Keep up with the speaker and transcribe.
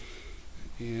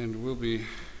And we'll be,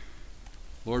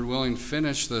 Lord willing,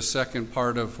 finish the second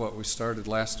part of what we started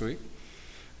last week.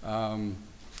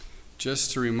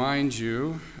 Just to remind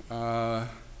you, I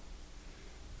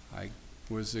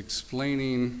was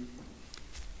explaining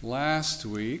last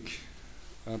week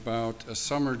about a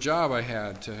summer job I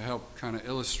had to help kind of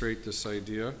illustrate this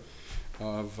idea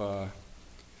of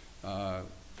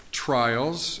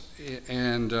trials,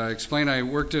 and explained I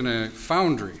worked in a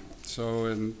foundry. So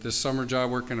in this summer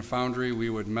job, working in a foundry, we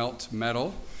would melt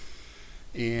metal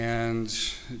and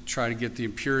try to get the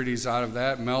impurities out of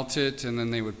that, melt it, and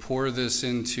then they would pour this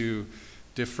into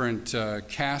different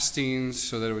castings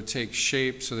so that it would take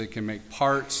shape so they can make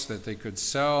parts that they could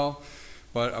sell.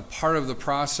 But a part of the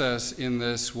process in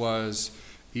this was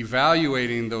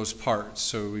evaluating those parts.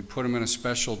 So we put them in a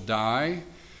special die,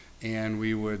 and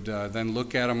we would then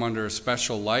look at them under a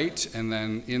special light, and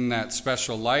then in that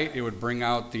special light, it would bring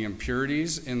out the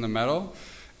impurities in the metal.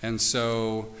 And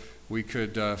so we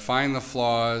could find the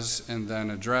flaws and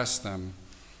then address them.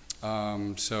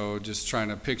 So just trying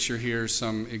to picture here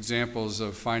some examples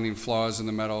of finding flaws in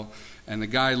the metal. And the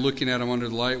guy looking at them under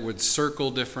the light would circle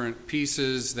different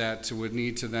pieces that would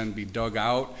need to then be dug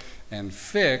out and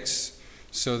fixed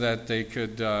so that they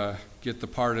could get the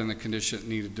part in the condition it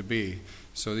needed to be.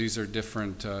 So these are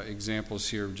different examples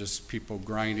here of just people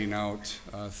grinding out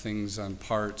things on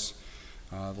parts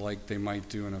like they might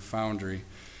do in a foundry.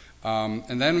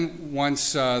 And then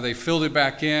once they filled it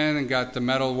back in and got the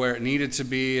metal where it needed to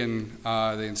be, and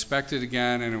they inspected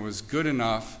again and it was good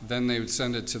enough, then they would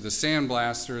send it to the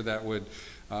sandblaster that would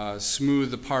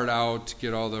smooth the part out,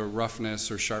 get all the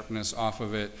roughness or sharpness off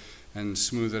of it, and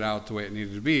smooth it out the way it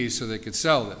needed to be so they could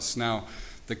sell this. Now,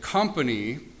 the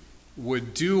company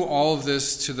would do all of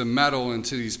this to the metal and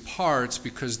to these parts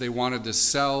because they wanted to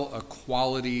sell a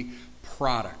quality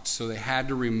product. So they had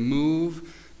to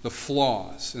remove the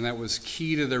flaws, and that was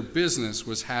key to their business,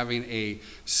 was having a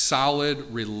solid,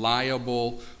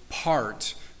 reliable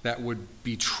part that would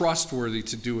be trustworthy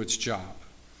to do its job.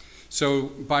 So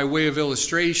by way of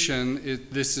illustration,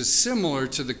 this is similar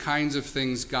to the kinds of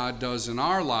things God does in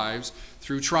our lives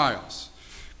through trials.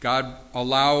 God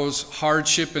allows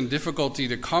hardship and difficulty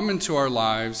to come into our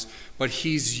lives, but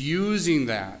He's using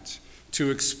that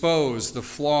to expose the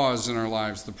flaws in our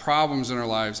lives, the problems in our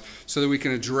lives, so that we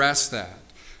can address that,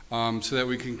 so that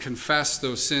we can confess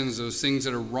those sins, those things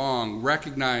that are wrong,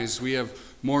 recognize we have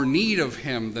more need of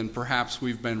Him than perhaps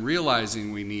we've been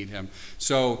realizing we need Him.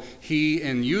 So He,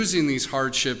 in using these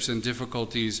hardships and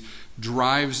difficulties,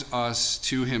 drives us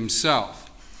to Himself.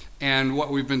 And what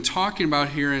we've been talking about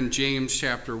here in James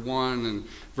chapter 1 and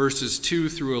verses 2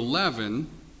 through 11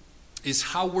 is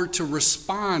how we're to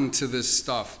respond to this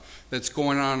stuff that's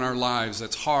going on in our lives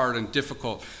that's hard and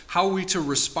difficult. How are we to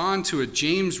respond to it?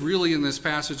 James really in this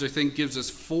passage, I think, gives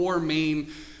us four main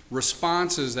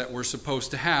responses that we're supposed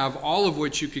to have, all of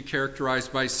which you could characterize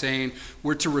by saying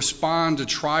we're to respond to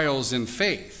trials in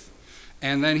faith.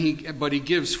 And then he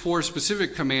gives four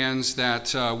specific commands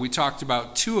that we talked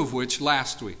about, two of which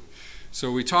last week. So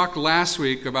we talked last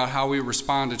week about how we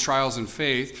respond to trials in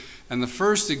faith, and the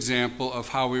first example of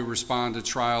how we respond to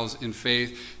trials in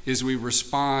faith is we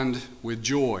respond with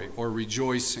joy or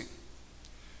rejoicing.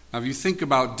 Now, if you think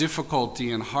about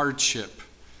difficulty and hardship,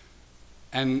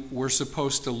 and we're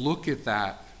supposed to look at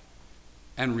that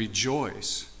and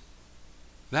rejoice,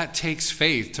 that takes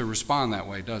faith to respond that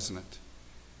way, doesn't it?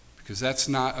 Because that's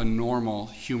not a normal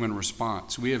human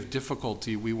response. We have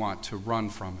difficulty, we want to run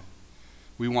from it.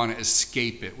 We want to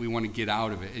escape it. We want to get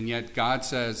out of it. And yet God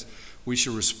says we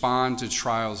should respond to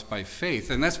trials by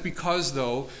faith. And that's because,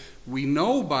 though, we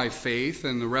know by faith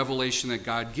and the revelation that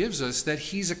God gives us that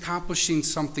He's accomplishing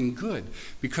something good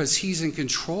because He's in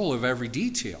control of every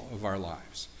detail of our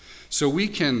lives. So we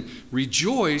can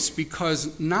rejoice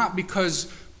not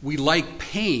because we like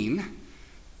pain,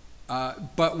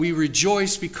 but we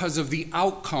rejoice because of the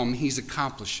outcome He's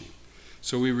accomplishing.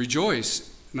 So we rejoice.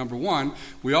 Number one,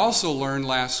 we also learned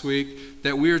last week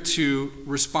that we're to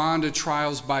respond to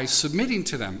trials by submitting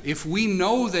to them. If we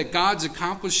know that God's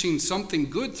accomplishing something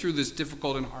good through this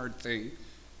difficult and hard thing,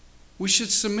 we should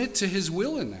submit to His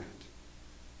will in that.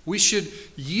 We should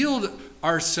yield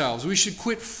ourselves. We should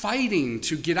quit fighting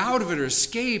to get out of it or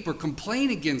escape or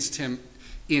complain against Him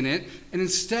in it, and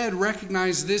instead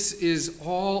recognize this is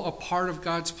all a part of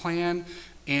God's plan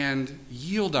and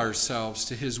yield ourselves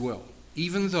to His will.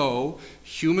 Even though,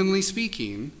 humanly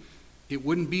speaking, it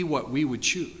wouldn't be what we would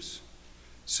choose.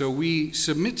 So we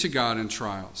submit to God in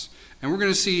trials. And we're going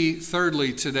to see,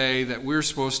 thirdly, today that we're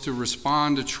supposed to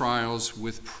respond to trials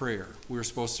with prayer. We're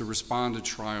supposed to respond to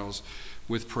trials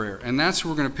with prayer. And that's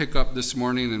where we're going to pick up this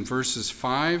morning in verses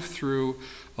 5 through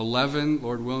 11.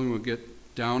 Lord willing, we'll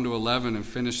get down to 11 and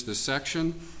finish this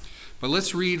section. But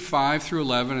let's read 5 through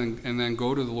 11 and then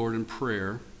go to the Lord in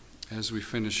prayer as we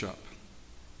finish up.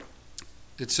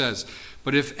 It says,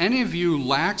 "But if any of you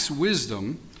lacks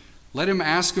wisdom, let him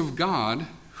ask of God,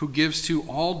 who gives to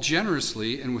all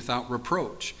generously and without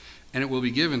reproach, and it will be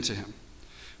given to him.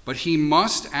 But he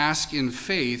must ask in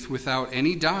faith without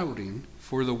any doubting,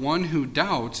 for the one who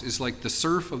doubts is like the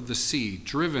surf of the sea,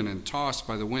 driven and tossed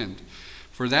by the wind.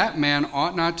 For that man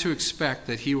ought not to expect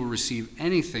that he will receive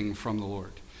anything from the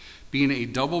Lord, being a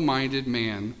double-minded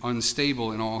man,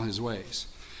 unstable in all his ways.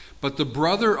 But the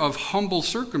brother of humble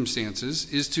circumstances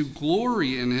is to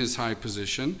glory in his high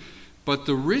position, but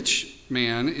the rich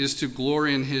man is to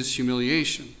glory in his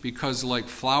humiliation, because like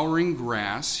flowering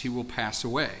grass he will pass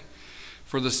away.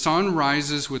 For the sun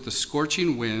rises with a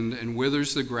scorching wind and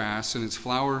withers the grass, and its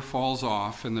flower falls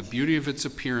off, and the beauty of its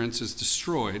appearance is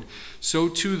destroyed. So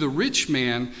too the rich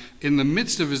man, in the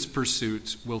midst of his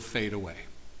pursuits, will fade away."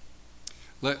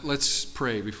 Let's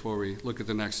pray before we look at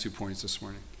the next 2 points this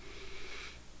morning.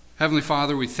 Heavenly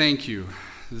Father, we thank you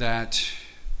that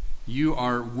you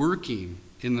are working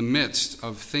in the midst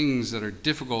of things that are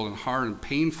difficult and hard and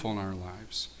painful in our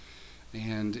lives.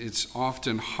 And it's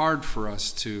often hard for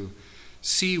us to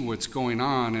see what's going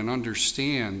on and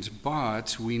understand,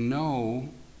 but we know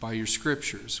by your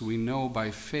scriptures, we know by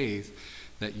faith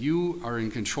that you are in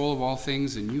control of all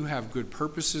things and you have good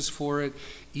purposes for it,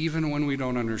 even when we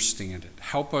don't understand it.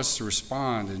 Help us to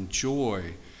respond in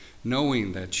joy,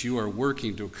 knowing that you are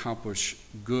working to accomplish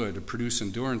good, to produce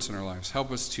endurance in our lives.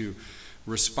 Help us to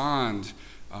respond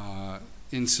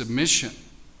in submission,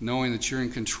 knowing that you're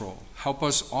in control. Help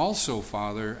us also,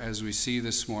 Father, as we see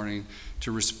this morning,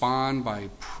 to respond by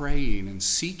praying and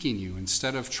seeking you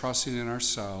instead of trusting in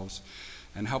ourselves.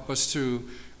 And help us to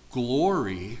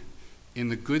glory in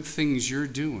the good things you're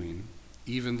doing,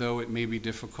 even though it may be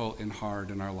difficult and hard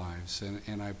in our lives.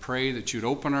 And I pray that you'd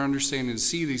open our understanding to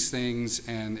see these things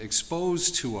and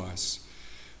expose to us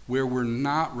where we're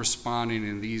not responding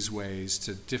in these ways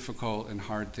to difficult and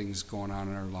hard things going on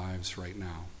in our lives right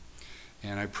now.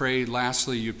 And I pray,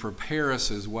 lastly, you'd prepare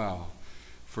us as well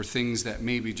for things that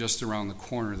may be just around the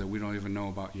corner that we don't even know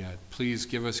about yet. Please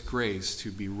give us grace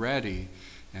to be ready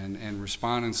and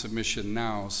respond in submission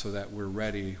now so that we're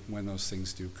ready when those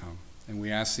things do come. And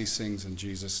we ask these things in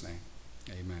Jesus' name.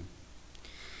 Amen.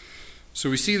 So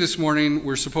we see this morning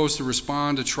we're supposed to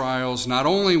respond to trials not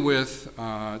only with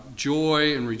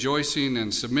joy and rejoicing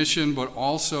and submission, but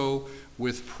also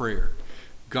with prayer.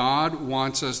 God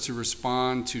wants us to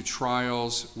respond to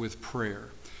trials with prayer.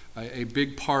 A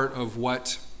big part of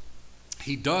what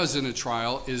he does in a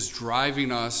trial is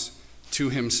driving us to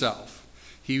himself.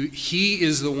 He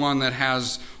is the one that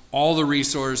has all the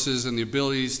resources and the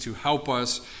abilities to help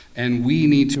us, and we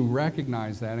need to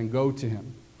recognize that and go to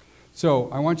him. So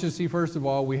I want you to see, first of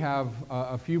all, we have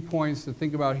a few points to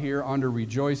think about here under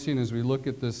rejoicing as we look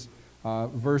at this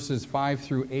verses 5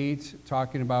 through 8,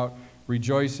 talking about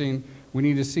rejoicing. We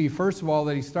need to see, first of all,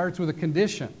 that he starts with a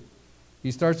condition.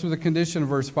 He starts with a condition in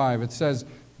verse 5. It says,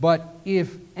 "But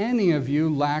if any of you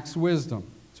lacks wisdom."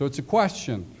 So it's a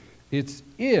question. It's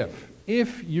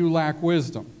if you lack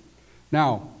wisdom.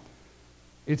 Now,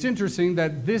 it's interesting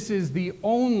that this is the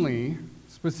only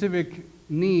specific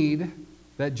need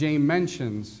that James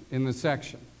mentions in the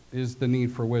section, is the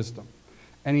need for wisdom.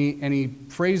 And he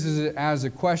phrases it as a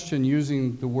question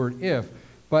using the word if.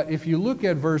 But if you look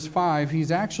at verse 5,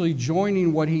 he's actually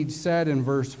joining what he said in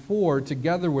verse 4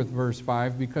 together with verse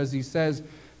 5, because he says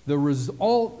the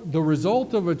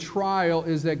result of a trial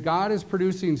is that God is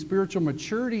producing spiritual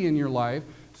maturity in your life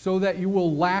so that you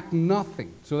will lack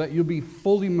nothing, so that you'll be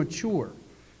fully mature.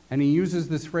 And he uses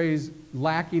this phrase,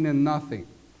 lacking in nothing.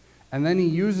 And then he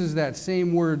uses that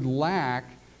same word lack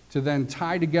to then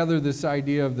tie together this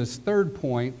idea of this third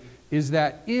point, is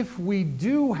that if we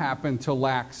do happen to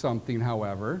lack something,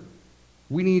 however,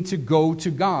 we need to go to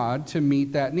God to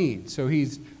meet that need. So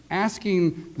he's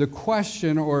asking the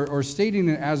question, or stating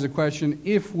it as a question,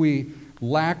 if we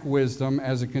lack wisdom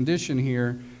as a condition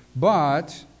here,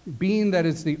 but being that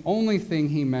it's the only thing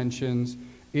he mentions,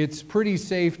 it's pretty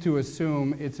safe to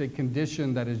assume it's a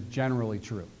condition that is generally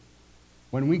true.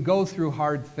 When we go through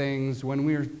hard things, when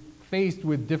we're faced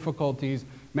with difficulties,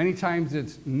 many times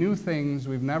it's new things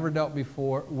we've never dealt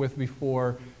with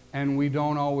before, and we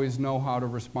don't always know how to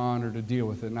respond or to deal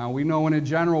with it. Now, we know in a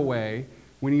general way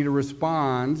we need to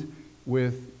respond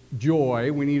with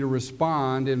joy. We need to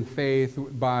respond in faith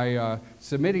by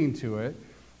submitting to it.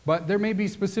 But there may be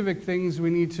specific things we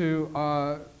need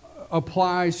to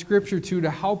apply Scripture to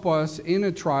help us in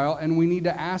a trial, and we need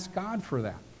to ask God for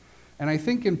that. And I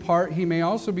think in part he may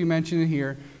also be mentioning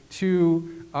here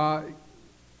to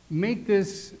make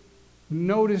us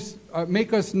notice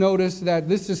that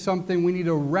this is something we need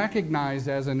to recognize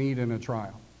as a need in a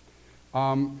trial.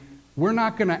 We're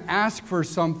not going to ask for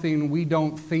something we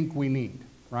don't think we need,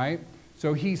 right?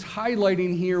 So he's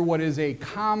highlighting here what is a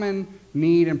common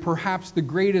need and perhaps the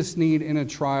greatest need in a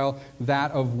trial,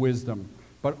 that of wisdom.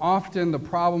 But often the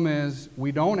problem is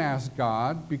we don't ask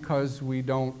God because we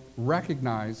don't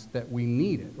recognize that we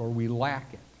need it or we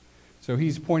lack it. So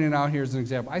he's pointing out here as an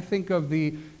example. I think of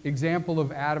the example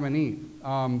of Adam and Eve.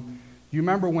 You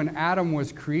remember when Adam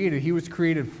was created, he was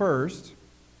created first.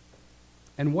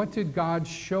 And what did God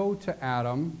show to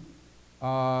Adam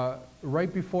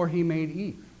right before he made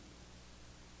Eve?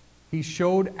 He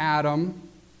showed Adam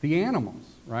the animals,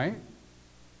 right?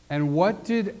 And what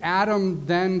did Adam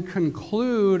then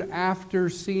conclude after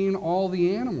seeing all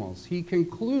the animals? He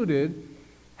concluded,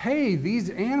 hey, these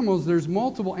animals, there's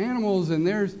multiple animals, and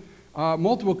there's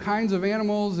multiple kinds of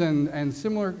animals, and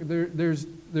similar,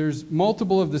 there's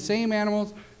multiple of the same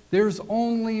animals. There's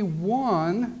only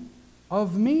one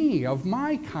of me, of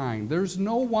my kind. There's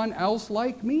no one else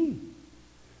like me.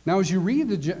 Now, as you read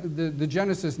the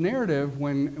Genesis narrative,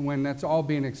 when that's all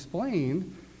being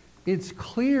explained, it's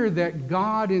clear that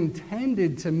God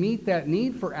intended to meet that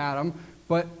need for Adam,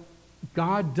 but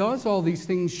God does all these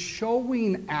things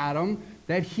showing Adam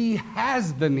that he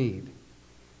has the need.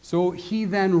 So he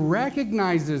then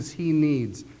recognizes he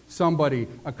needs somebody,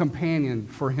 a companion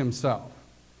for himself.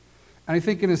 And I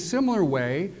think in a similar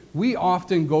way, we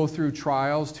often go through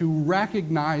trials to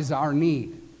recognize our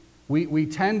need. We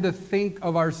tend to think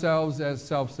of ourselves as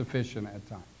self-sufficient at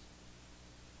times.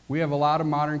 We have a lot of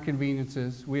modern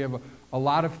conveniences. We have a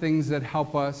lot of things that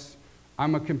help us.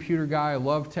 I'm a computer guy. I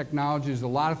love technology. There's a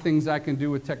lot of things I can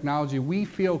do with technology. We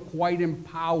feel quite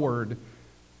empowered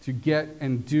to get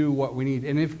and do what we need.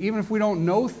 And even if we don't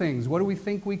know things, what do we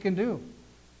think we can do?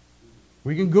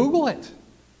 We can Google it.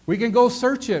 We can go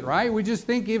search it, right? We just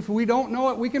think if we don't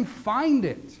know it, we can find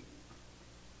it.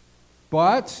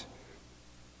 But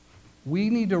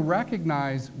we need to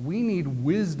recognize we need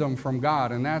wisdom from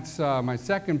God. And that's my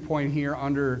second point here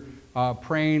under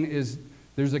praying is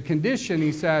there's a condition,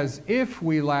 he says, if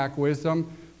we lack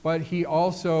wisdom, but he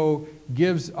also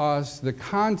gives us the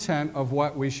content of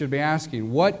what we should be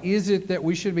asking. What is it that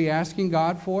we should be asking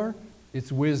God for?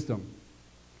 It's wisdom.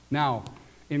 Now,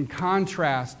 in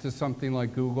contrast to something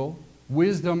like Google,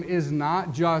 wisdom is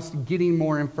not just getting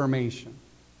more information.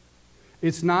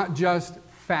 It's not just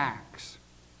facts.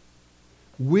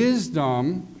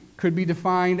 Wisdom could be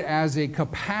defined as a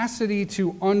capacity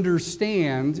to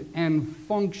understand and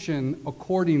function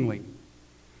accordingly.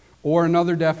 Or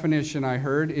another definition I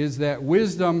heard is that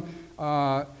wisdom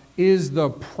is the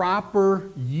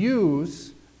proper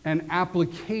use and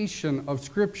application of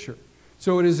Scripture.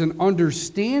 So it is an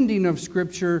understanding of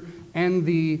Scripture and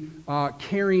the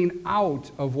carrying out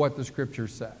of what the Scripture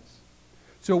says.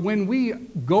 So when we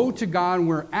go to God and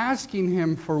we're asking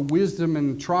Him for wisdom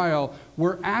in trial,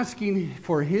 we're asking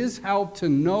for His help to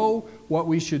know what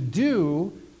we should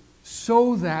do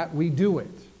so that we do it.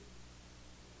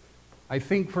 I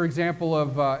think, for example,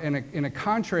 of in a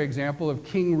contrary example of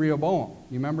King Rehoboam.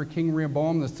 You remember King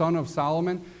Rehoboam, the son of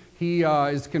Solomon? He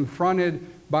is confronted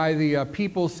by the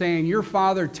people saying, your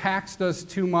father taxed us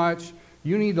too much.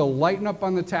 You need to lighten up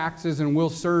on the taxes and we'll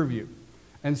serve you.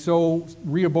 And so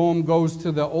Rehoboam goes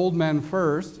to the old men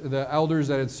first, the elders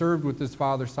that had served with his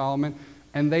father Solomon,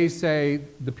 and they say,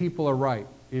 the people are right.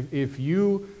 If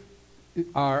you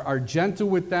are gentle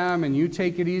with them and you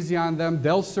take it easy on them,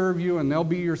 they'll serve you and they'll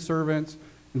be your servants.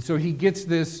 And so he gets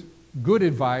this good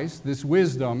advice, this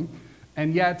wisdom,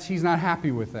 and yet he's not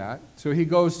happy with that. So he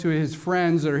goes to his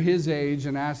friends that are his age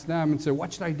and asks them and say,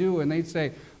 what should I do? And they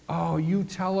say, oh, you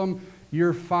tell him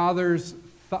your father's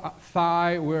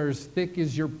thigh were as thick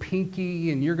as your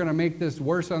pinky, and you're going to make this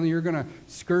worse on them. You're going to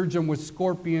scourge them with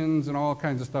scorpions and all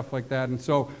kinds of stuff like that. And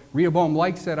so Rehoboam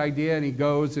likes that idea, and he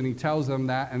goes and he tells them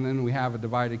that, and then we have a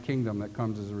divided kingdom that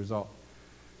comes as a result.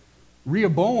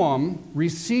 Rehoboam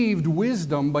received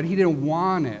wisdom, but he didn't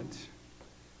want it.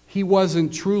 He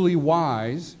wasn't truly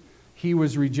wise. He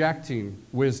was rejecting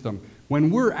wisdom.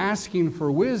 When we're asking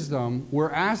for wisdom, we're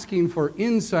asking for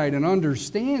insight and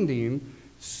understanding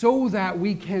so that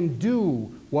we can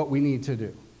do what we need to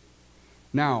do.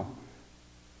 Now,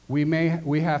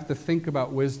 we have to think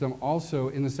about wisdom also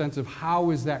in the sense of how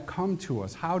is that come to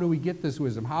us? How do we get this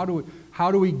wisdom? How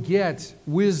do we get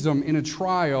wisdom in a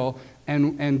trial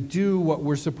and do what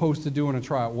we're supposed to do in a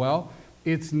trial? Well,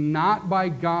 It's not by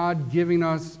God giving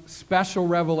us special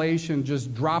revelation,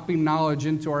 just dropping knowledge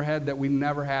into our head that we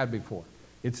never had before.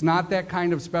 It's not that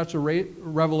kind of special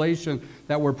revelation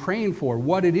that we're praying for.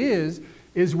 What it is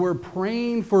we're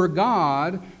praying for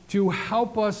God to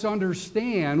help us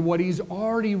understand what He's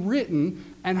already written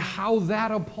and how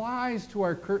that applies to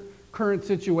our current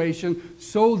situation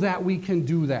so that we can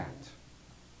do that.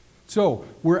 So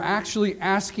we're actually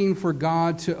asking for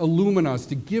God to illumine us,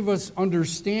 to give us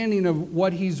understanding of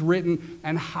what He's written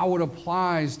and how it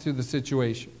applies to the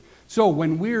situation. So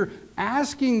when we're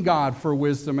asking God for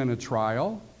wisdom in a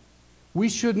trial, we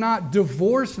should not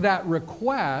divorce that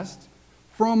request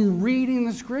from reading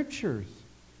the Scriptures.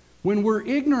 When we're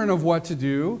ignorant of what to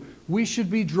do, we should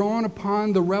be drawn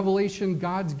upon the revelation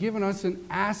God's given us and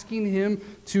asking Him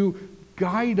to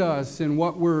guide us in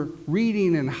what we're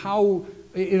reading and how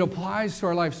it applies to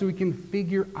our life so we can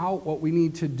figure out what we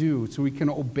need to do, so we can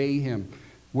obey Him.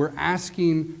 We're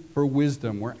asking for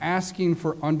wisdom. We're asking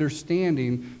for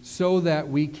understanding so that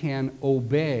we can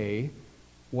obey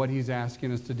what He's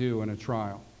asking us to do in a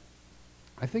trial.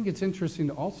 I think it's interesting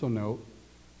to also note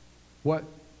what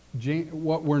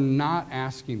we're not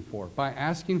asking for. By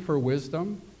asking for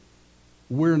wisdom,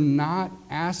 we're not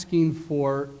asking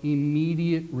for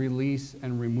immediate release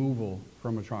and removal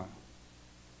from a trial.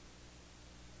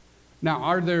 Now,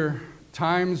 are there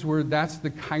times where that's the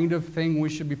kind of thing we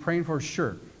should be praying for?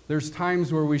 Sure. There's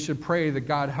times where we should pray that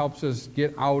God helps us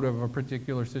get out of a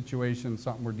particular situation,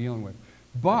 something we're dealing with.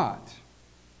 But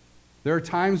there are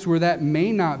times where that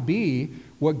may not be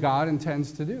what God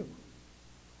intends to do.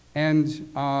 And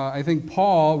I think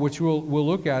Paul, which we'll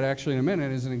look at actually in a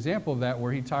minute, is an example of that,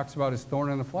 where he talks about his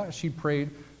thorn in the flesh. He prayed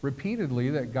repeatedly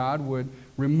that God would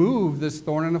remove this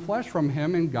thorn in the flesh from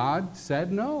him, and God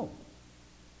said no.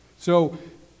 So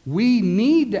we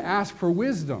need to ask for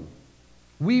wisdom.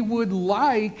 We would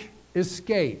like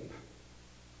escape.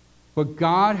 But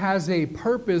God has a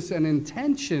purpose and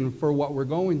intention for what we're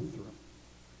going through.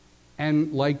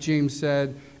 And like James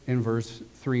said in verse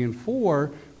 3 and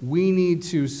 4, we need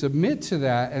to submit to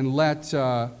that and let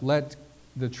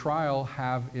the trial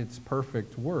have its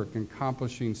perfect work,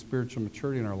 accomplishing spiritual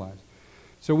maturity in our lives.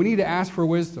 So we need to ask for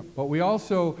wisdom. But we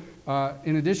also,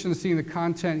 in addition to seeing the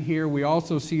content here, we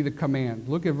also see the command.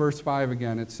 Look at verse 5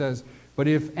 again. It says, "But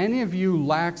if any of you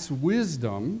lacks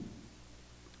wisdom,"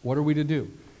 what are we to do?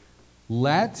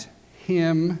 "Let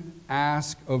him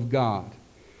ask of God."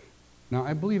 Now,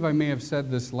 I believe I may have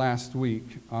said this last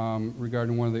week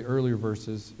regarding one of the earlier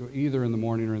verses, either in the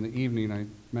morning or in the evening. I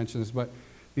mentioned this, but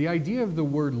the idea of the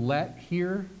word "let"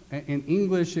 here, in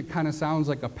English, it kind of sounds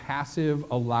like a passive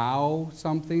allow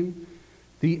something.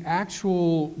 The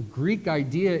actual Greek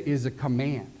idea is a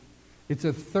command. It's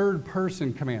a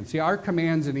third-person command. See, our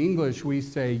commands in English, we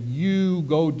say, "You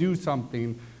go do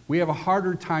something." We have a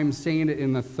harder time saying it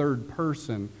in the third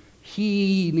person.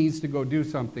 He needs to go do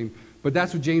something. But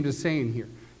that's what James is saying here.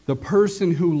 The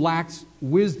person who lacks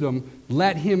wisdom,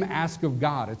 let him ask of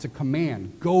God. It's a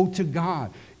command. Go to God.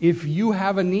 If you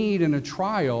have a need in a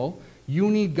trial,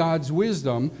 you need God's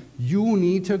wisdom, you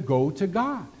need to go to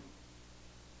God.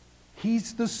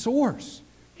 He's the source.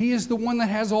 He is the one that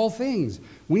has all things.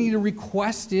 We need to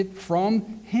request it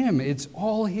from Him. It's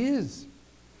all His.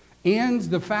 And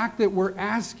the fact that we're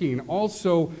asking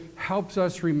also helps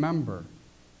us remember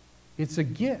it's a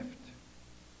gift.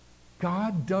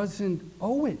 God doesn't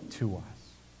owe it to us.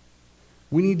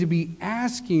 We need to be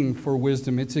asking for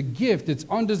wisdom. It's a gift. It's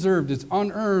undeserved. It's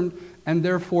unearned, and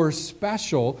therefore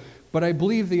special. But I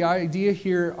believe the idea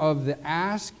here of the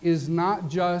ask is not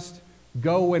just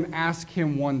go and ask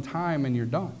Him one time and you're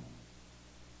done.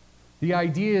 The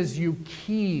idea is you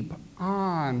keep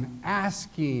on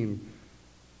asking.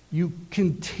 You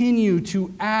continue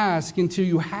to ask until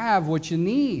you have what you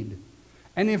need.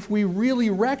 And if we really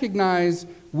recognize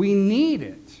we need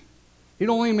it, it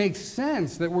only makes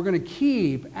sense that we're going to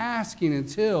keep asking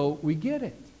until we get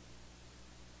it.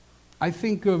 I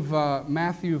think of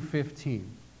Matthew 15.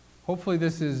 Hopefully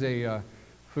this is a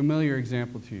familiar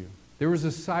example to you. There was a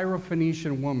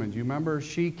Syrophoenician woman. Do you remember?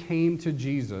 She came to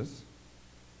Jesus,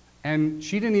 and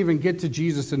she didn't even get to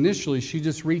Jesus initially. She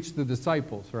just reached the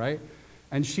disciples, right?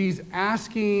 And she's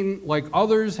asking, like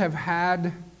others have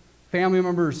had family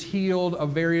members healed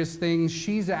of various things,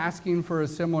 she's asking for a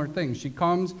similar thing. She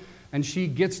comes and she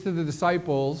gets to the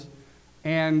disciples,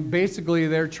 and basically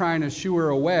they're trying to shoo her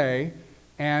away.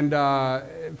 And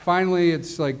finally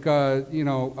it's like,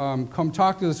 come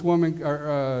talk to this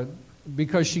woman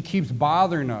because she keeps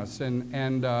bothering us.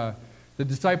 And the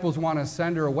disciples want to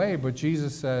send her away, but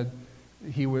Jesus said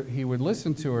he would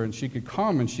listen to her and she could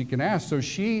come and she can ask. So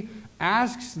she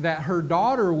asks that her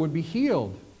daughter would be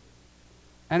healed.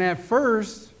 And at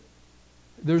first,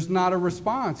 there's not a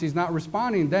response. He's not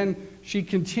responding. Then she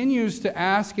continues to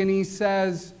ask, and he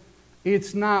says,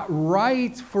 it's not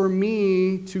right for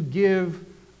me to give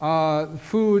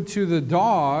food to the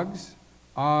dogs.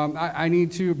 I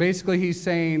need to, basically he's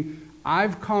saying,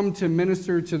 I've come to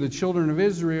minister to the children of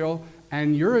Israel,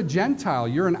 and you're a Gentile,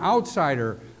 you're an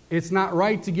outsider. It's not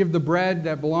right to give the bread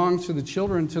that belongs to the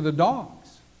children to the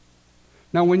dogs.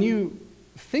 Now, when you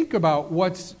think about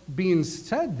what's being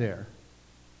said there,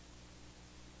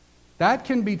 that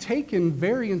can be taken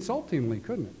very insultingly,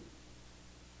 couldn't it?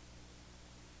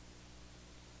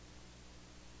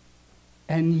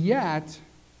 And yet,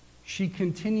 she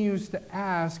continues to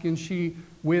ask, and she,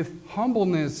 with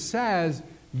humbleness, says,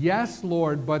 yes,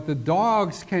 Lord, but the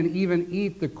dogs can even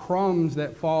eat the crumbs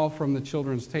that fall from the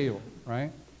children's table,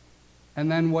 right? And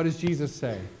then what does Jesus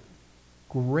say?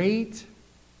 Great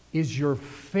is your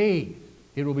faith.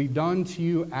 It will be done to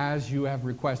you as you have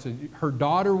requested. Her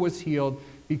daughter was healed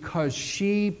because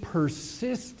she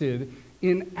persisted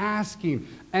in asking.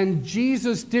 And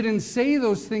Jesus didn't say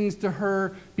those things to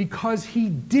her because he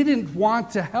didn't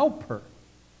want to help her.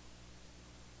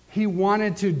 He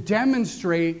wanted to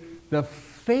demonstrate the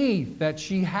faith that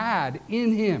she had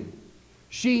in him.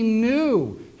 She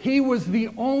knew he was the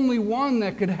only one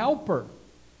that could help her.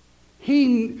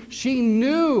 She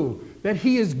knew that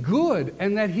he is good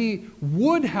and that he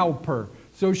would help her.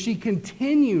 So she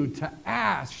continued to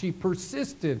ask. She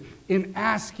persisted in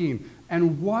asking.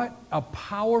 And what a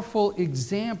powerful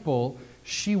example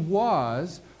she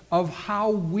was of how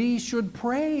we should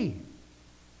pray.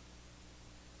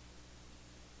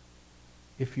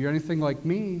 If you're anything like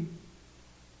me,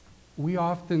 we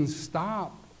often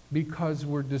stop because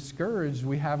we're discouraged.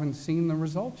 We haven't seen the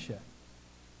results yet.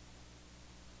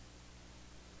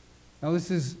 Now,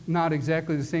 this is not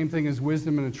exactly the same thing as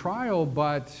wisdom in a trial,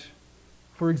 but,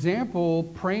 for example,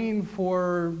 praying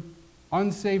for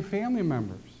unsaved family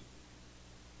members.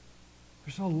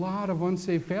 There's a lot of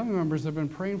unsaved family members I've been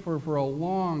praying for a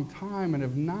long time and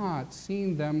have not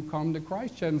seen them come to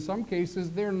Christ yet. In some cases,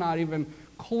 they're not even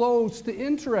close to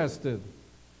interested.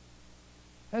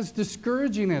 That's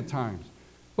discouraging at times.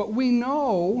 But we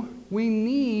know we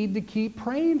need to keep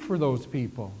praying for those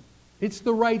people. It's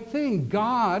the right thing.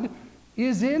 God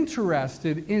is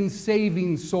interested in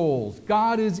saving souls.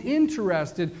 God is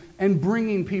interested in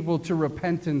bringing people to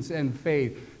repentance and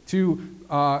faith, to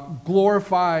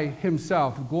glorify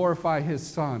himself, glorify his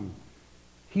Son.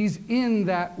 He's in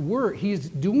that work. He's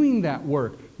doing that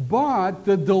work. But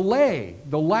the delay,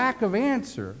 the lack of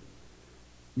answer,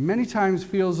 many times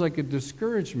feels like a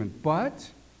discouragement. But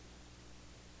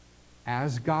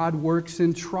as God works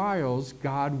in trials,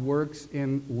 God works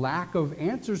in lack of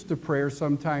answers to prayer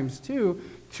sometimes too,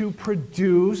 to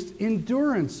produce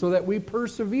endurance so that we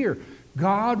persevere.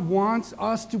 God wants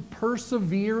us to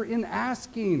persevere in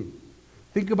asking.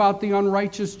 Think about the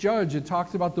unrighteous judge. It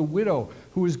talks about the widow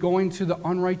who was going to the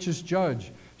unrighteous judge.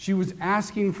 She was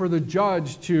asking for the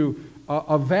judge to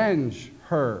avenge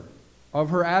her of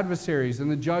her adversaries, and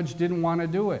the judge didn't want to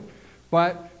do it.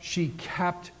 But she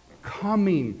kept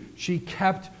coming. She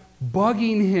kept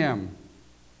bugging him.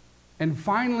 And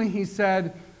finally he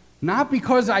said, not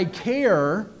because I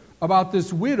care about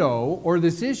this widow or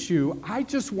this issue, I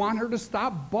just want her to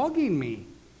stop bugging me.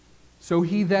 So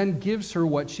he then gives her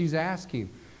what she's asking.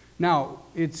 Now,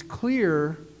 it's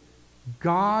clear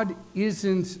God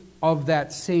isn't of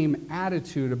that same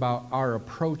attitude about our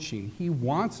approaching. He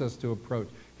wants us to approach.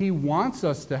 He wants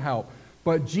us to help.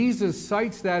 But Jesus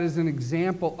cites that as an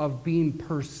example of being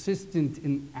persistent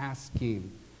in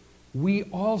asking. We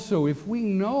also, if we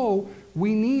know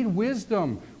we need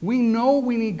wisdom, we know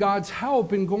we need God's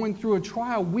help in going through a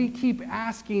trial, we keep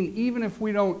asking even if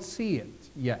we don't see it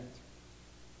yet.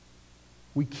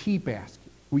 We keep asking.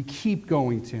 We keep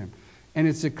going to him. And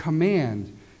it's a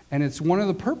command. And it's one of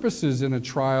the purposes in a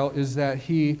trial is that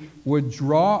he would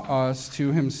draw us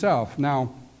to himself.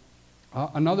 Now,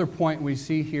 another point we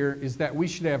see here is that we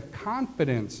should have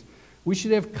confidence. We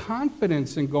should have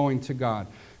confidence in going to God.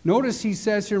 Notice he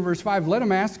says here in verse 5, let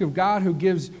him ask of God who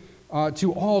gives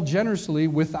to all generously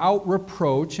without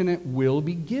reproach, and it will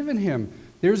be given him.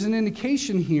 There's an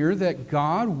indication here that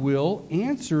God will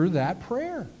answer that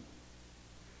prayer.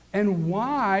 And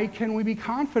why can we be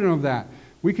confident of that?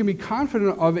 We can be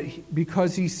confident of it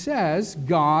because he says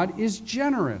God is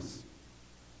generous.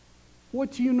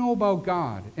 What do you know about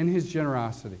God and his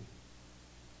generosity?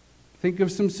 Think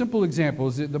of some simple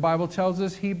examples. The Bible tells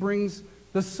us he brings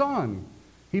the sun.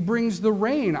 He brings the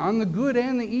rain on the good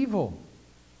and the evil.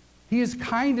 He is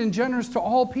kind and generous to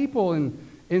all people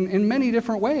in many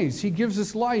different ways. He gives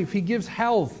us life. He gives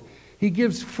health. He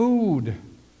gives food.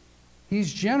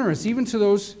 He's generous even to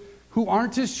those who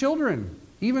aren't his children,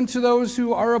 even to those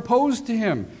who are opposed to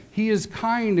him. He is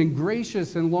kind and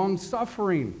gracious and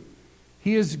long-suffering.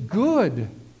 He is good.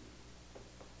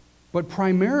 But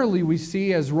primarily we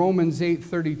see, as Romans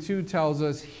 8:32 tells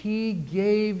us, he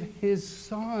gave his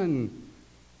son.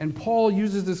 And Paul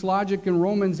uses this logic in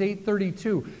Romans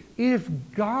 8:32. If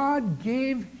God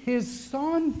gave his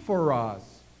son for us,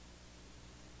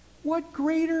 what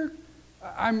greater,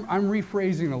 I'm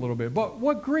rephrasing a little bit, but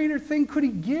what greater thing could he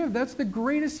give? That's the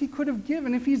greatest he could have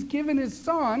given. If he's given his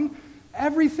son,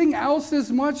 everything else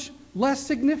is much less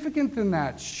significant than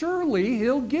that. Surely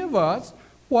he'll give us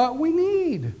what we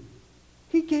need.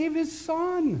 He gave his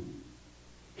son.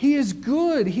 He is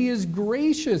good, he is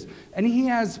gracious, and he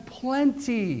has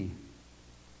plenty.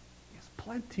 He has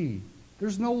plenty.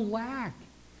 There's no lack.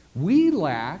 We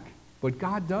lack, but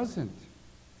God doesn't.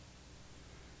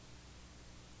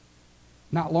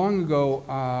 Not long ago,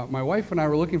 my wife and I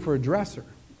were looking for a dresser,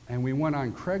 and we went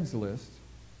on Craigslist,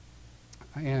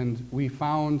 and we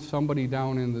found somebody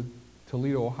down in the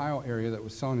Toledo, Ohio area that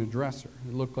was selling a dresser.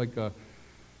 It looked like a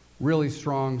really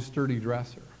strong, sturdy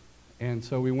dresser. And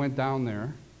so we went down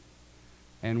there,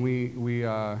 and we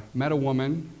met a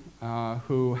woman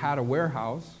who had a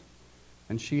warehouse,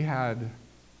 and she had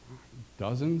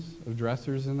dozens of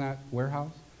dressers in that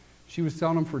warehouse. She was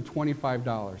selling them for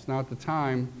 $25. Now at the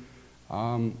time,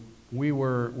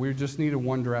 we just needed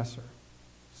one dresser.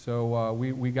 So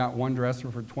we got one dresser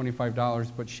for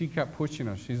 $25, but she kept pushing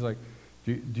us. She's like,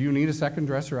 do you need a second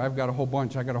dresser? I've got a whole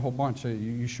bunch. I got a whole bunch.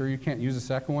 You sure you can't use a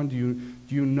second one?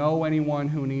 Do you know anyone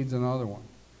who needs another one?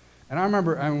 And I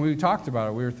remember, and we talked about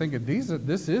it, we were thinking,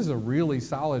 this is a really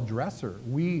solid dresser.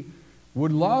 We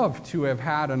would love to have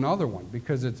had another one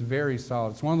because it's very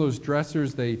solid. It's one of those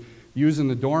dressers they use in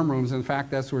the dorm rooms. In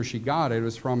fact, that's where she got it. It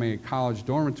was from a college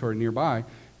dormitory nearby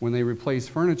when they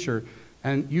replaced furniture.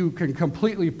 And you can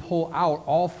completely pull out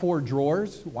all four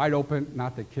drawers wide open.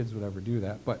 Not that kids would ever do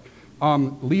that, but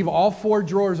leave all four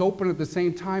drawers open at the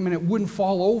same time and it wouldn't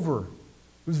fall over.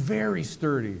 It was very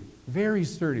sturdy, very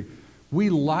sturdy. We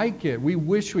like it. We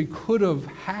wish we could have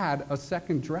had a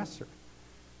second dresser,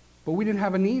 but we didn't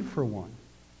have a need for one.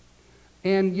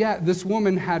 And yet this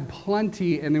woman had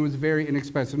plenty and it was very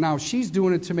inexpensive. Now she's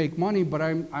doing it to make money, but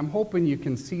I'm hoping you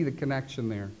can see the connection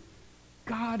there.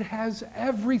 God has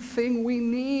everything we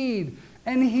need,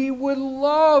 and he would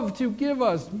love to give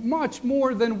us much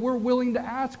more than we're willing to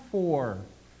ask for.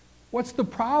 What's the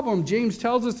problem? James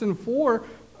tells us in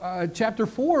chapter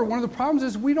 4, one of the problems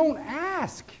is we don't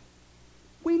ask.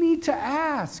 We need to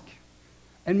ask.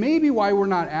 And maybe why we're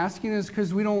not asking is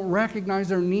because we don't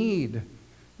recognize our need.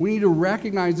 We need to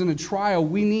recognize in a trial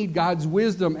we need God's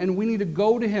wisdom, and we need to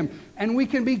go to him. And we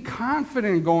can be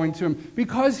confident in going to him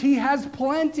because he has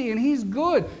plenty and he's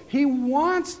good. He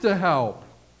wants to help.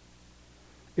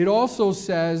 It also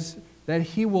says that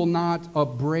he will not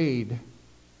upbraid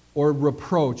or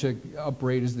reproach.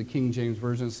 Upbraid is the King James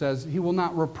Version. It says he will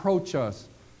not reproach us.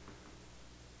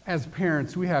 As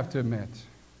parents, we have to admit,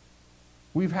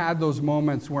 we've had those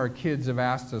moments where our kids have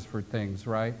asked us for things,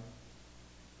 right?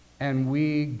 And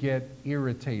we get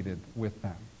irritated with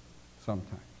them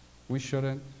sometimes. We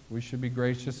shouldn't. We should be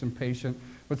gracious and patient.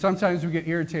 But sometimes we get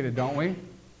irritated, don't we?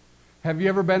 Have you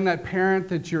ever been that parent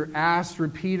that you're asked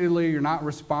repeatedly, you're not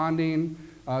responding?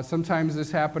 Sometimes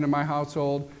this happened in my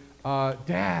household.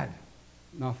 Dad,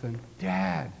 nothing.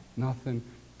 Dad, nothing.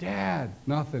 Dad,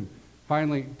 nothing.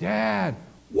 Finally, Dad,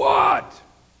 what?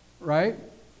 Right?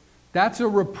 That's a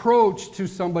reproach to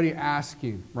somebody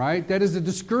asking, right? That is a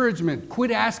discouragement.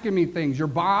 Quit asking me things. You're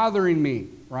bothering me,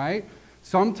 right?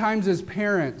 Sometimes as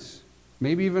parents,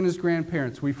 maybe even as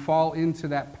grandparents, we fall into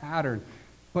that pattern.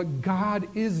 But God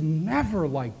is never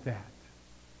like that.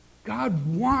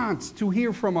 God wants to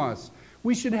hear from us.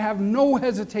 We should have no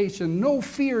hesitation, no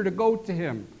fear to go to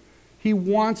him. He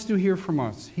wants to hear from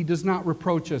us. He does not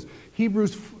reproach us.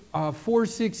 Hebrews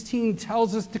 4:16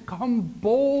 tells us to come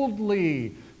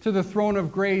boldly to the throne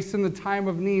of grace in the time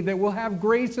of need, that we'll have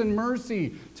grace and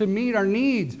mercy to meet our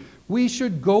needs. We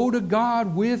should go to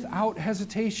God without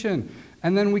hesitation,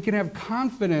 and then we can have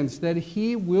confidence that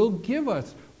he will give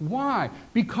us. Why?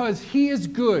 Because he is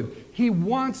good. He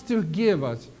wants to give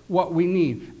us what we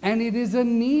need, and it is a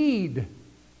need.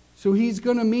 So he's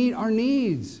going to meet our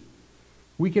needs.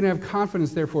 We can have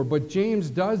confidence, therefore. But James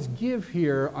does give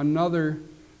here another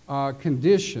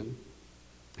condition.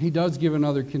 He does give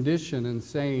another condition in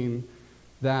saying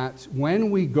that when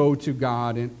we go to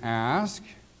God and ask,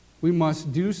 we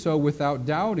must do so without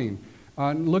doubting.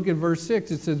 Look at verse 6.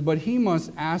 It says, but he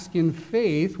must ask in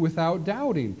faith without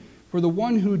doubting. For the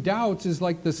one who doubts is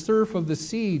like the surf of the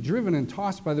sea, driven and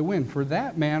tossed by the wind. For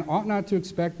that man ought not to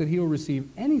expect that he will receive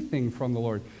anything from the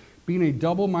Lord, being a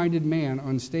double-minded man,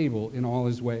 unstable in all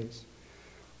his ways.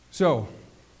 So,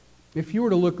 if you were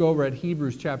to look over at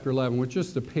Hebrews chapter 11, which is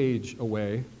just a page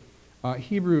away,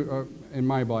 in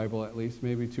my Bible at least,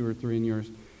 maybe 2 or 3 in yours,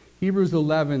 Hebrews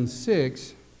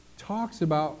 11:6 talks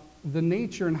about the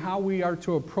nature and how we are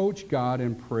to approach God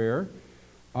in prayer.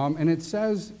 And it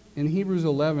says in Hebrews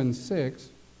 11:6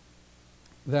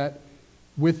 that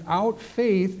without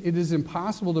faith it is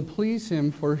impossible to please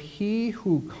him, for he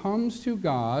who comes to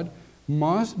God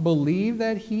must believe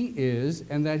that he is,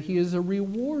 and that he is a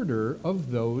rewarder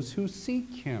of those who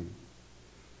seek him.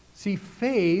 See,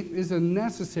 faith is a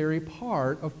necessary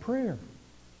part of prayer.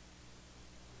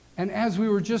 And as we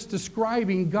were just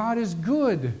describing, God is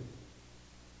good.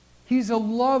 He's a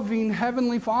loving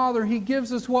Heavenly Father. He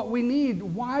gives us what we need.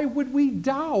 Why would we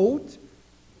doubt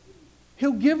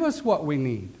He'll give us what we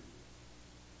need?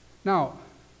 Now,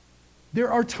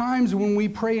 there are times when we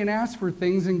pray and ask for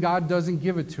things and God doesn't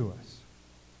give it to us.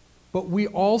 But we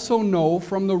also know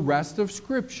from the rest of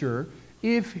Scripture,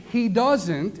 if He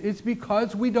doesn't, it's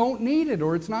because we don't need it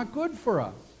or it's not good for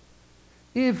us.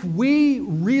 If we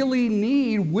really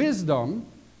need wisdom,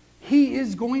 He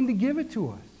is going to give it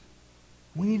to us.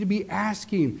 We need to be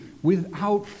asking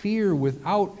without fear,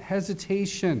 without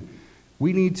hesitation.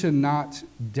 We need to not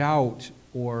doubt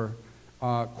or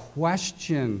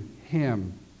question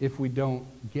Him if we don't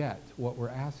get what we're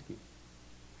asking.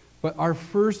 But our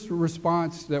first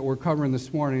response that we're covering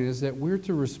this morning is that we're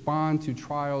to respond to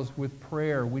trials with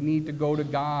prayer. We need to go to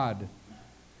God.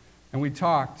 And we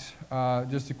talked,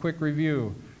 just a quick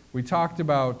review, we talked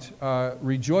about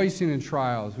rejoicing in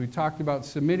trials. We talked about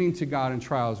submitting to God in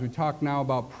trials. We talked now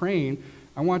about praying.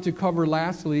 I want to cover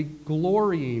lastly,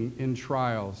 glorying in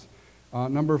trials.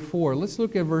 Number 4, let's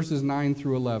look at verses 9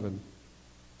 through 11.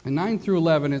 In 9 through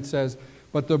 11 it says,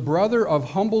 "But the brother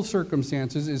of humble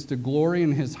circumstances is to glory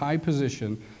in his high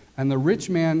position, and the rich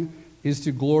man is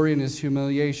to glory in his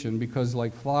humiliation, because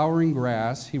like flowering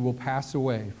grass he will pass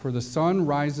away. For the sun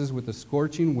rises with a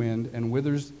scorching wind and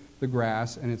withers the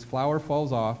grass, and its flower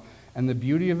falls off, and the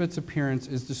beauty of its appearance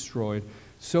is destroyed.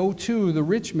 So too the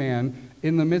rich man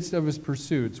in the midst of his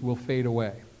pursuits will fade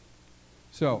away."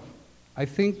 So, I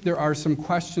think there are some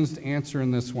questions to answer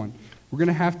in this one. We're going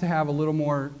to have a little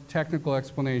more technical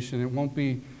explanation. It won't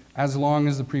be as long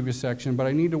as the previous section, but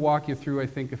I need to walk you through, I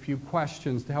think, a few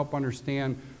questions to help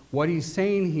understand what he's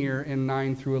saying here in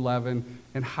 9 through 11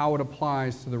 and how it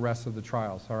applies to the rest of the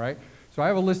trials, all right? So I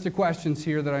have a list of questions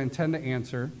here that I intend to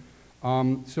answer.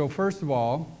 So first of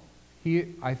all,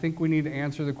 I think we need to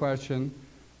answer the question,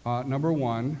 number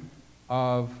 1,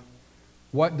 of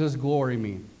what does glory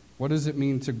mean? What does it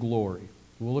mean to glory?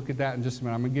 We'll look at that in just a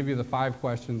minute. I'm going to give you the 5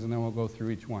 questions, and then we'll go through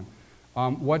each one.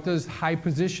 What does high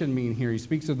position mean here? He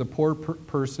speaks of the poor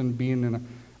person being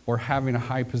or having a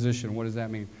high position. What does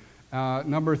that mean?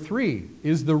 Number 3,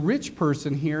 is the rich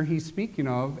person here he's speaking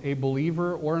of a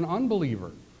believer or an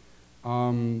unbeliever?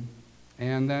 And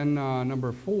then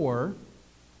number 4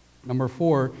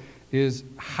 is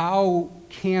how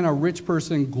can a rich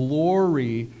person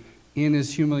glory in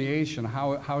his humiliation?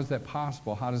 How is that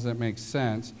possible? How does that make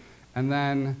sense? And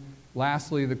then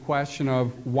lastly, the question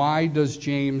of why does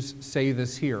James say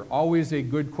this here? Always a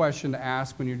good question to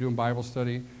ask when you're doing Bible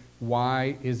study.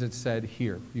 Why is it said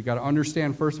here? You've got to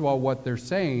understand, first of all, what they're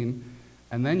saying,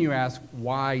 and then you ask,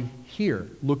 why here?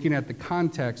 Looking at the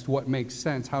context, what makes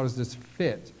sense? How does this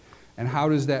fit? And how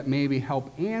does that maybe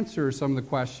help answer some of the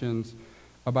questions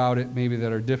about it maybe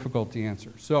that are difficult to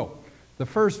answer? So, the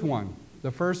first one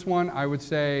I would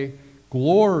say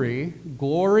glory.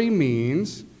 Glory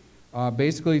means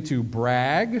basically to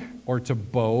brag or to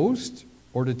boast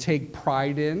or to take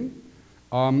pride in.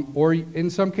 Or in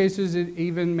some cases, it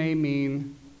even may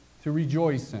mean to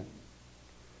rejoice in.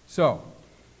 So,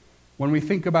 when we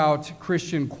think about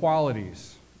Christian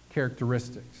qualities,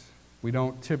 characteristics, we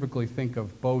don't typically think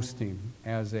of boasting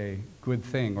as a good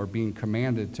thing or being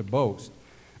commanded to boast.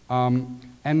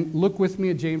 And look with me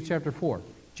at James chapter 4.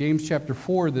 James chapter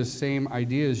 4, this same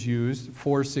idea is used,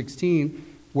 4:16,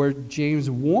 where James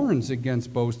warns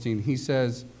against boasting. He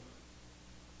says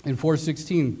in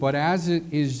 4:16, "But as it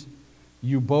is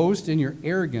you boast in your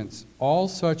arrogance, all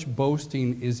such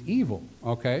boasting is evil."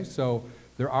 Okay, so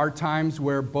there are times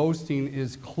where boasting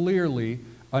is clearly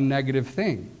a negative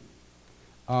thing.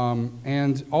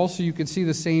 And also you can see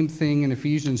the same thing in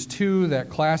Ephesians 2, that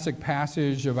classic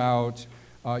passage about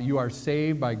you are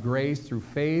saved by grace through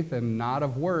faith and not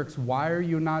of works. Why are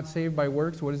you not saved by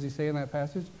works? What does he say in that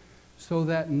passage? So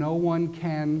that no one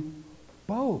can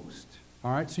boast.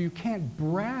 All right, so you can't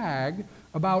brag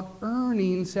about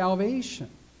earning salvation.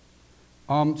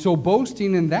 So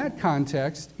boasting in that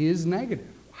context is negative.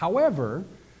 However,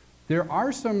 there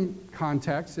are some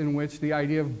contexts in which the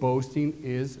idea of boasting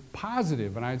is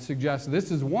positive, and I'd suggest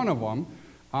this is one of them.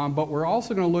 But we're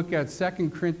also going to look at 2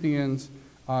 Corinthians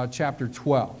chapter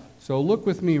 12. So look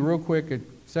with me real quick at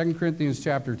 2 Corinthians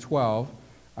chapter 12.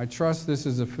 I trust this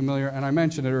is a familiar, and I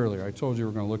mentioned it earlier. I told you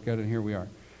we're going to look at it, and here we are.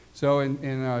 So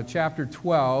in chapter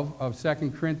 12 of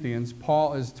 2 Corinthians,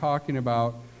 Paul is talking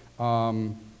about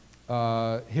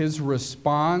his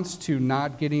response to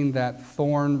not getting that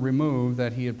thorn removed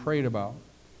that he had prayed about.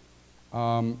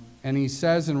 And he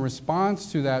says in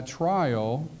response to that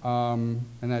trial and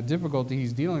that difficulty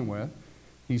he's dealing with,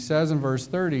 he says in verse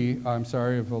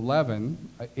 11,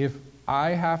 if I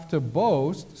have to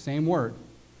boast, same word,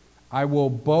 I will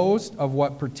boast of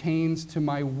what pertains to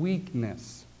my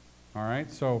weakness. All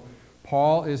right, so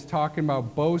Paul is talking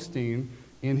about boasting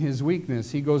in his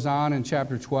weakness. He goes on in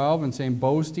chapter 12 and saying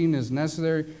boasting is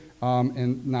necessary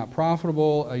and not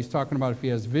profitable. He's talking about if he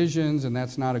has visions, and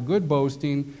that's not a good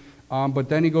boasting. But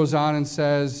then he goes on and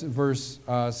says, verse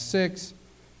 6,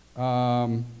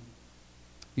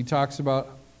 he talks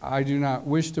about, I do not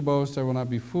wish to boast, I will not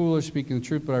be foolish, speaking the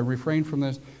truth, but I refrain from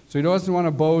this. So he doesn't want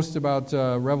to boast about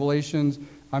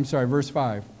verse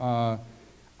 5.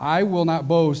 I will not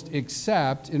boast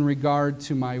except in regard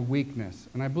to my weakness.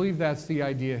 And I believe that's the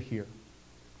idea here.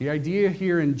 The idea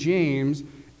here in James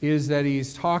is that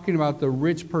he's talking about the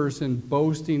rich person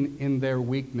boasting in their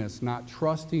weakness, not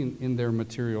trusting in their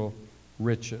material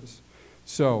riches.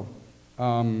 So,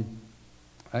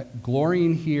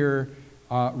 glorying here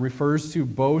refers to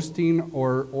boasting,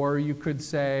 or you could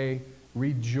say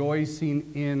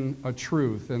rejoicing in a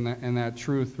truth. And that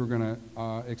truth we're going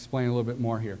to explain a little bit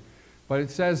more here. But it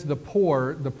says the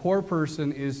poor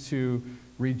person is to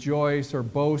rejoice or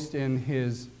boast in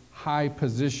his high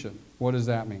position. What does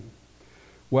that mean?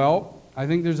 Well, I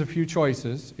think there's a few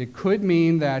choices. It could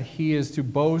mean that he is to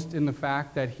boast in the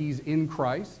fact that he's in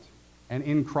Christ, and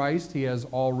in Christ he has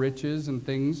all riches and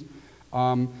things.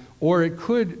 Or it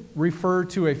could refer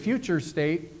to a future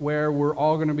state where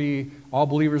all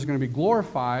believers are going to be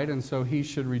glorified, and so he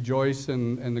should rejoice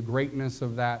in the greatness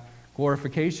of that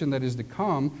glorification that is to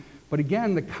come. But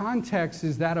again, the context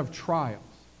is that of trials.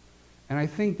 And I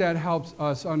think that helps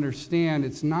us understand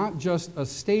it's not just a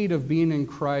state of being in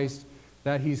Christ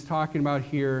that he's talking about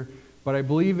here, but I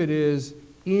believe it is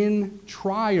in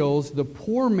trials the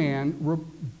poor man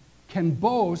can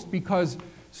boast because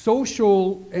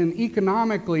social and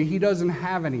economically he doesn't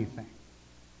have anything.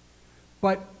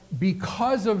 But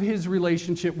because of his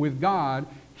relationship with God,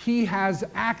 he has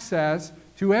access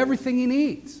to everything he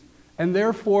needs. And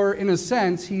therefore, in a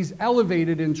sense, he's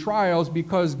elevated in trials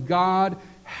because God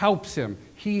helps him.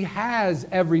 He has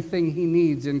everything he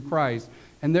needs in Christ.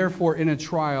 And therefore, in a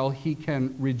trial, he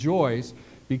can rejoice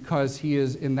because he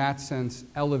is, in that sense,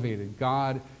 elevated.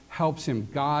 God helps him.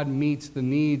 God meets the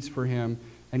needs for him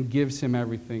and gives him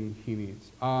everything he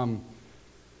needs.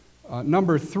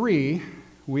 Number 3,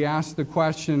 we ask the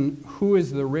question, who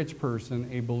is the rich person,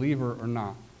 a believer or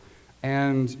not?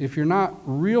 And if you're not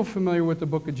real familiar with the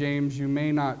book of James, you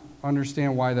may not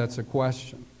understand why that's a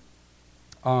question.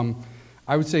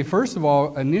 I would say, first of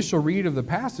all, initial read of the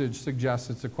passage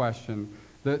suggests it's a question.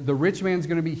 The rich man's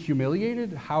going to be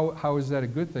humiliated? How is that a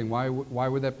good thing? Why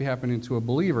would that be happening to a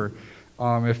believer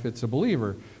if it's a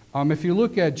believer? If you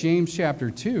look at James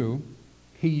chapter 2,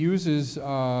 he uses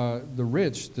the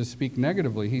rich to speak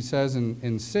negatively. He says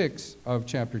in 6 of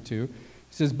chapter 2, he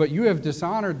says, but you have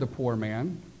dishonored the poor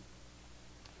man.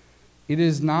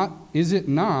 Is it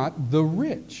not the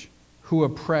rich who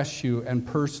oppress you and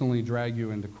personally drag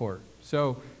you into court?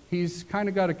 So he's kind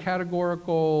of got a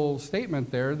categorical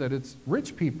statement there that it's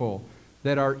rich people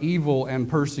that are evil and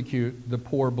persecute the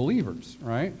poor believers,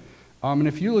 right? And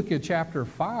if you look at chapter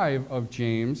 5 of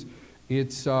James,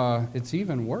 it's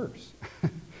even worse.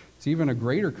 It's even a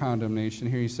greater condemnation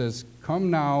here. He says, come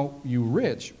now, you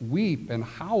rich, weep and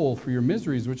howl for your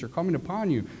miseries which are coming upon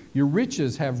you. Your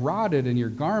riches have rotted, and your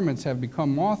garments have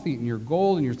become moth-eaten. Your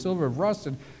gold and your silver have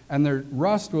rusted, and their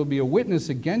rust will be a witness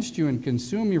against you and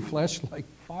consume your flesh like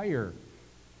fire.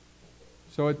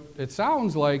 So it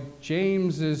sounds like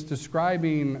James is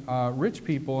describing rich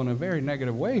people in a very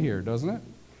negative way here, doesn't it?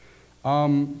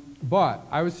 But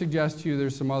I would suggest to you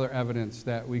there's some other evidence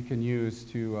that we can use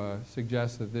to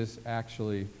suggest that this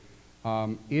actually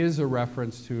is a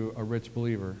reference to a rich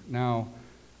believer. Now,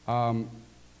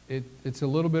 it's a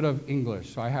little bit of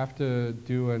English, so I have to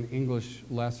do an English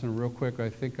lesson real quick.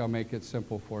 I think I'll make it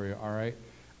simple for you, all right?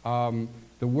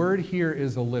 The word here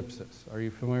is ellipsis. Are you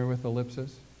familiar with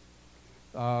ellipsis?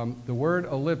 The word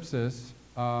ellipsis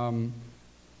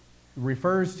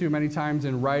refers to, many times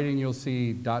in writing, you'll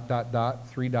see ...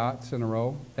 3 dots in a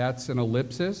row. That's an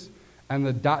ellipsis. And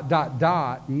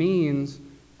the ... means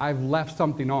I've left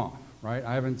something off, right?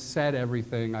 I haven't said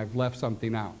everything, I've left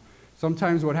something out.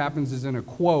 Sometimes what happens is in a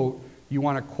quote, you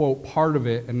want to quote part of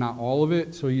it and not all of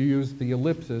it, so you use the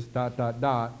ellipsis ...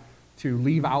 to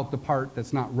leave out the part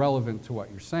that's not relevant to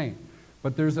what you're saying.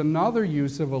 But there's another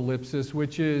use of ellipsis,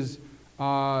 which is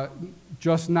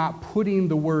just not putting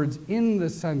the words in the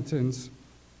sentence,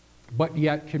 but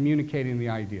yet communicating the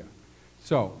idea.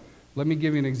 So, let me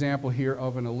give you an example here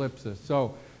of an ellipsis.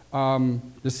 So,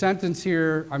 the sentence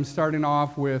here, I'm starting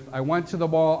off with, I went to the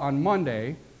mall on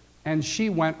Monday, and she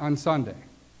went on Sunday.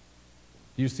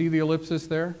 Do you see the ellipsis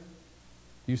there?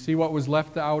 Do you see what was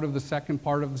left out of the second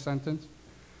part of the sentence?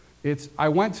 It's, I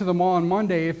went to the mall on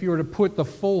Monday. If you were to put the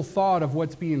full thought of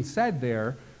what's being said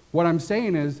there, what I'm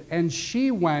saying is, and she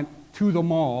went to the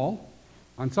mall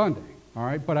on Sunday, all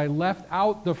right? But I left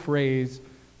out the phrase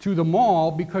to the mall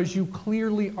because you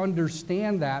clearly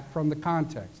understand that from the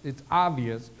context. It's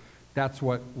obvious that's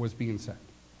what was being said,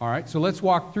 all right? So let's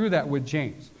walk through that with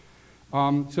James.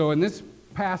 So in this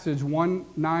passage,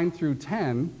 1:9 through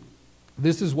 10,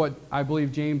 this is what I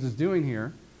believe James is doing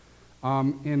here.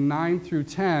 In 9 through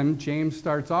 10, James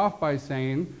starts off by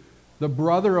saying, the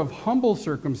brother of humble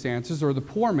circumstances, or the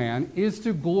poor man, is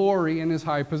to glory in his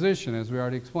high position, as we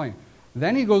already explained.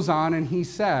 Then he goes on and he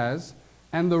says,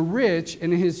 and the rich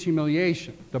in his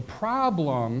humiliation. The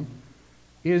problem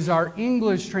is our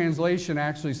English translation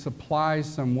actually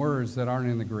supplies some words that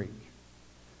aren't in the Greek.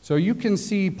 So you can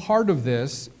see part of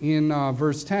this in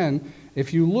verse 10.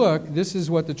 If you look, this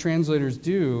is what the translators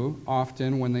do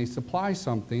often when they supply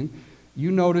something.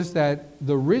 You notice that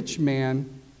the rich man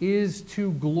is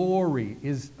to glory,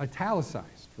 is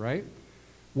italicized, right?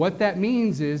 What that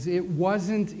means is it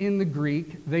wasn't in the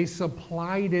Greek. They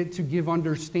supplied it to give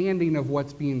understanding of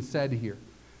what's being said here.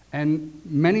 And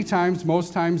many times,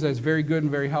 most times, that's very good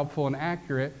and very helpful and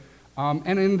accurate.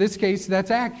 And in this case,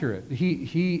 that's accurate.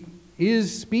 He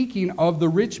is speaking of the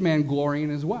rich man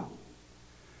glorying as well.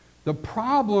 The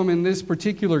problem in this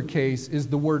particular case is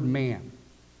the word man.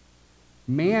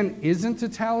 Man isn't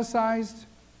italicized,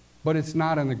 but it's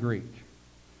not in the Greek.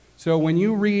 So when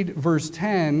you read verse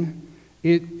 10,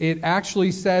 it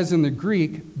actually says in the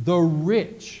Greek, the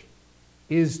rich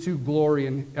is to glory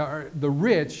in, the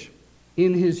rich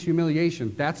in his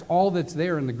humiliation. That's all that's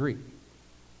there in the Greek.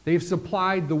 They've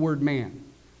supplied the word man.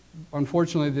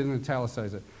 Unfortunately, they didn't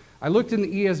italicize it. I looked in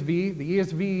the ESV. The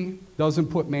ESV doesn't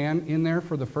put man in there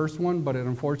for the first one, but it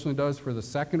unfortunately does for the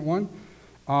second one.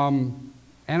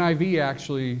 NIV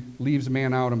actually leaves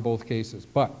man out in both cases,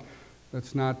 but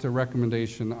that's not a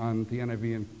recommendation on the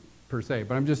NIV per se.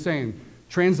 But I'm just saying,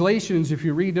 translations, if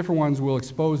you read different ones, will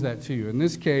expose that to you. In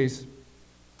this case,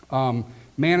 man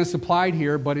is supplied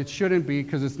here, but it shouldn't be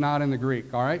because it's not in the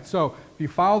Greek, all right? So if you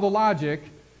follow the logic,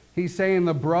 he's saying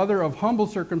the brother of humble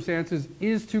circumstances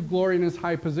is to glory in his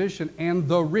high position and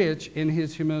the rich in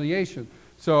his humiliation.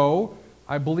 So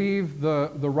I believe the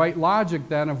right logic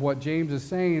then of what James is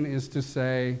saying is to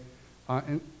say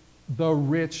the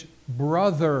rich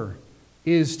brother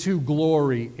is to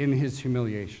glory in his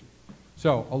humiliation.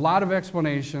 So a lot of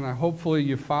explanation. Hopefully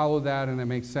you follow that and it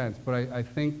makes sense. But I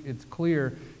think it's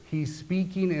clear he's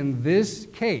speaking in this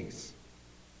case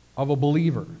of a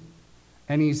believer.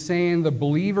 And he's saying the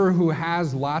believer who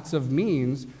has lots of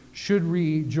means should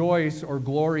rejoice or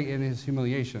glory in his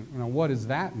humiliation. Now, what does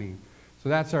that mean? So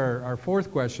that's our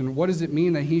fourth question. What does it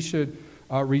mean that he should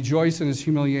rejoice in his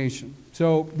humiliation?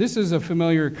 So this is a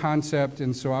familiar concept,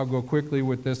 and so I'll go quickly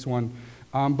with this one.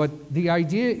 But the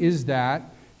idea is that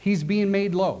he's being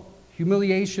made low.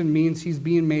 Humiliation means he's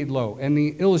being made low. And the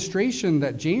illustration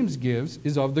that James gives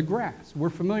is of the grass. We're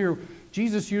familiar.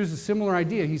 Jesus used a similar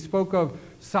idea. He spoke of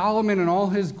Solomon in all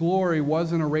his glory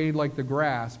wasn't arrayed like the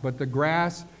grass, but the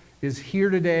grass is here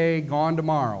today, gone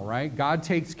tomorrow, right? God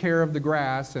takes care of the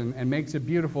grass and makes it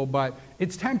beautiful, but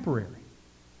it's temporary.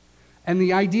 And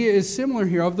the idea is similar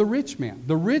here of the rich man.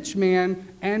 The rich man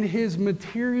and his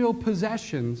material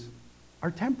possessions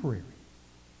are temporary.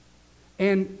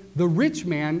 And the rich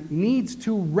man needs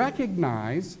to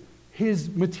recognize his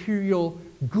material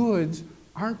goods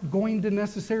aren't going to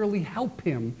necessarily help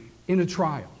him in a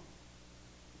trial.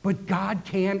 But God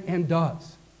can and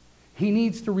does. He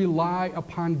needs to rely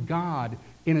upon God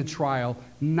in a trial,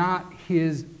 not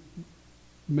his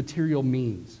material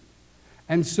means.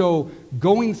 And so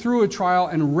going through a trial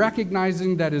and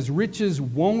recognizing that his riches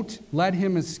won't let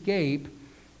him escape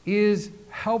is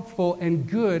helpful and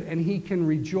good, and he can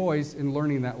rejoice in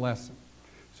learning that lesson.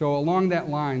 So along that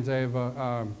lines, I have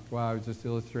I was just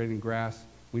illustrating grass.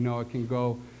 We know it can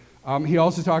go. He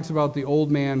also talks about the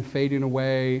old man fading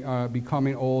away,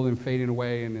 becoming old and fading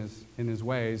away in his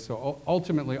ways. So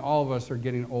ultimately, all of us are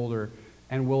getting older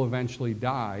and will eventually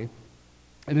die.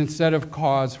 And instead of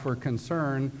cause for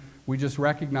concern, we just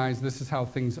recognize this is how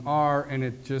things are, and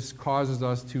it just causes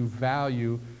us to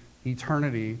value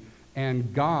eternity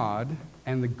and God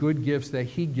and the good gifts that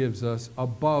He gives us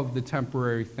above the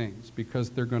temporary things, because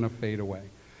they're going to fade away.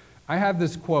 I have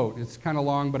this quote. It's kind of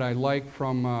long, but I like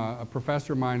from a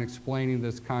professor of mine explaining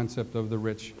this concept of the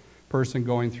rich person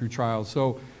going through trials.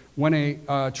 So when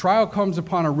a trial comes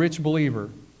upon a rich believer,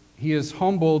 he is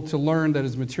humbled to learn that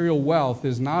his material wealth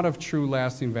is not of true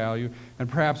lasting value, and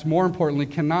perhaps more importantly,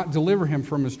 cannot deliver him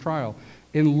from his trial.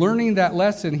 In learning that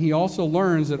lesson, he also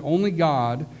learns that only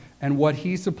God and what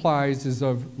He supplies is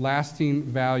of lasting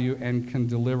value and can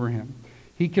deliver him.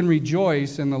 He can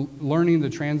rejoice in learning the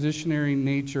transitionary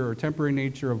nature or temporary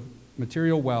nature of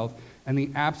material wealth and the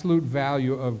absolute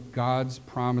value of God's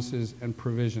promises and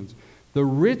provisions. The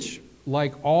rich,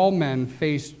 like all men,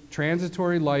 face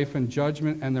transitory life and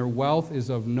judgment, and their wealth is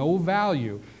of no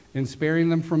value in sparing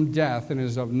them from death and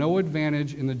is of no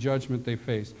advantage in the judgment they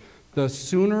face. The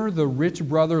sooner the rich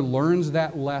brother learns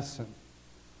that lesson,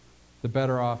 the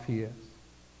better off he is.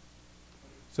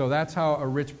 So that's how a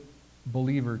rich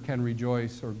believer can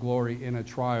rejoice or glory in a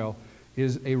trial,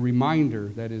 is a reminder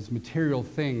that his material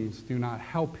things do not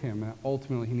help him, and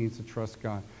ultimately he needs to trust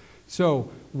God. So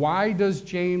why does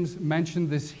James mention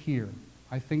this here?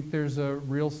 I think there's a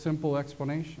real simple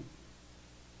explanation.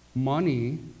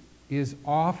 Money is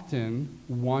often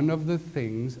one of the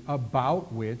things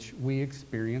about which we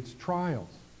experience trials.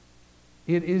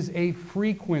 It is a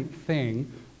frequent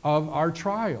thing of our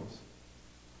trials.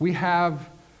 We have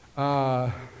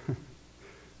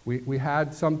we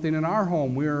had something in our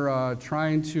home. We're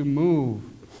trying to move.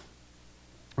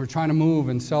 We're trying to move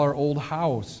and sell our old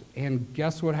house. And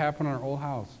guess what happened in our old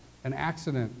house? An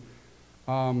accident.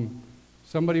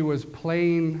 Somebody was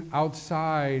playing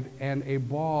outside and a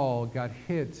ball got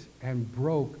hit and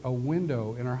broke a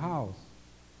window in our house.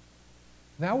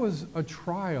 That was a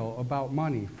trial about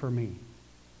money for me.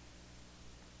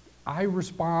 I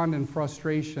respond in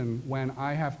frustration when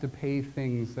I have to pay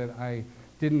things that I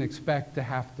didn't expect to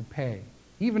have to pay,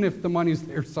 even if the money's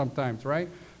there sometimes, right?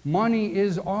 Money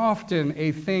is often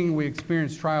a thing we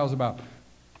experience trials about.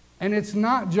 And it's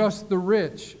not just the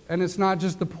rich, and it's not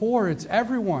just the poor, it's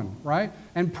everyone, right?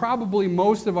 And probably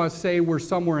most of us say we're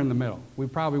somewhere in the middle. We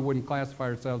probably wouldn't classify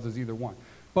ourselves as either one.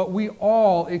 But we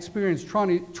all experience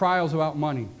trials about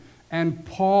money. And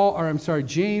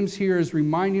James here is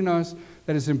reminding us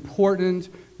that it's important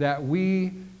that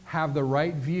we have the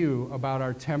right view about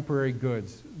our temporary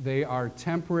goods. They are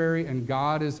temporary, and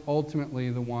God is ultimately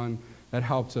the one that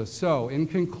helps us. So, in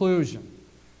conclusion,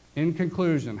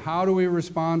 how do we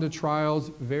respond to trials?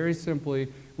 Very simply,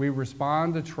 we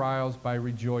respond to trials by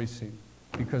rejoicing,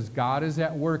 because God is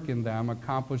at work in them,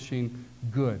 accomplishing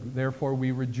good. Therefore,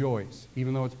 we rejoice,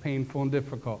 even though it's painful and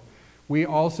difficult. We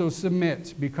also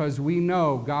submit, because we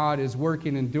know God is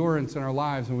working endurance in our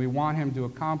lives, and we want Him to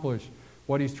accomplish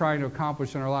what He's trying to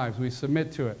accomplish in our lives. We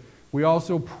submit to it. We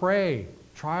also pray.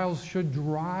 Trials should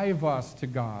drive us to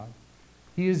God.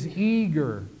 He is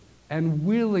eager and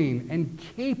willing and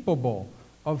capable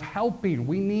of helping.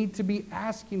 We need to be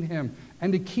asking Him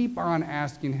and to keep on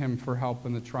asking Him for help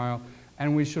in the trial.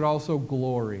 And we should also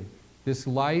glory. This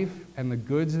life and the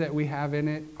goods that we have in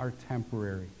it are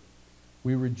temporary.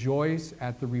 We rejoice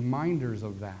at the reminders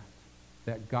of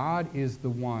that God is the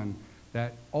one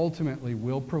that ultimately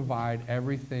will provide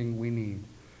everything we need.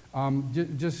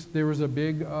 There was a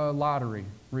big lottery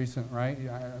recent, right?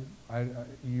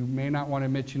 You may not want to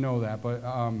admit you know that, but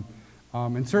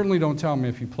and certainly don't tell me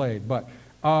if you played. But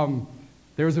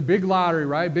there was a big lottery,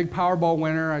 right? Big Powerball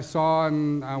winner. I saw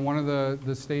on one of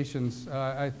the stations.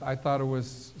 I thought it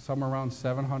was somewhere around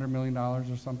 $700 million or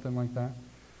something like that.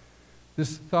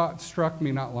 This thought struck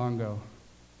me not long ago.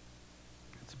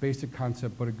 It's a basic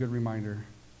concept, but a good reminder.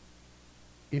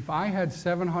 If I had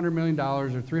 $700 million or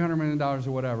 $300 million or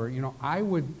whatever, I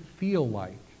would feel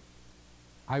like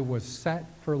I was set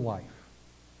for life.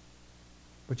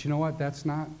 But you know what? That's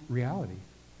not reality.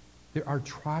 There are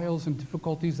trials and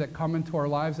difficulties that come into our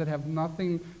lives that have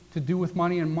nothing to do with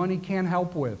money, and money can't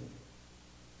help with.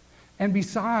 And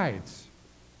besides,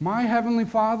 my Heavenly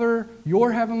Father,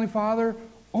 your Heavenly Father,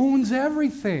 owns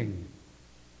everything.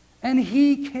 And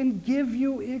He can give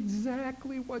you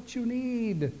exactly what you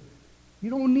need. You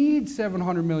don't need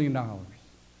 $700 million.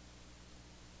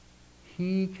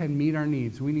 He can meet our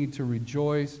needs. We need to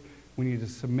rejoice. We need to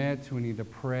submit. We need to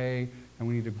pray. And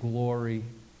we need to glory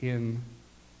in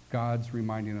God's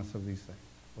reminding us of these things.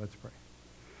 Let's pray.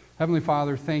 Heavenly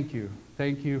Father, thank you.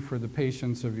 Thank you for the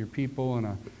patience of your people and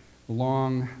a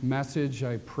long message.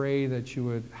 I pray that you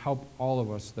would help all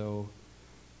of us, though,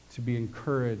 to be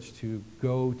encouraged to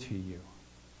go to you.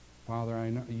 Father, I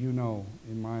know you know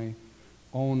in my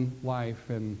own life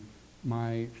and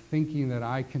my thinking that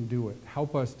I can do it.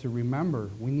 Help us to remember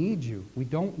we need you. We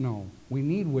don't know. We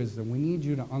need wisdom. We need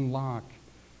you to unlock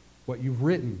what you've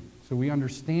written so we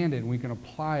understand it and we can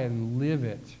apply it and live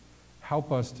it.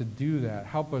 Help us to do that.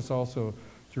 Help us also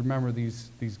to remember these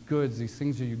goods, these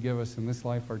things that you give us in this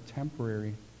life are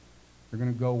temporary. They're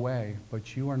going to go away,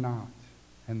 but you are not.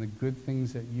 And the good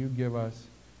things that you give us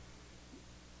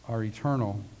are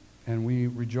eternal. And we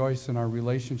rejoice in our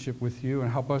relationship with you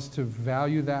and help us to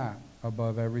value that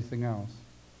above everything else.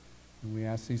 And we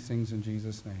ask these things in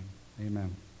Jesus' name.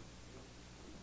 Amen.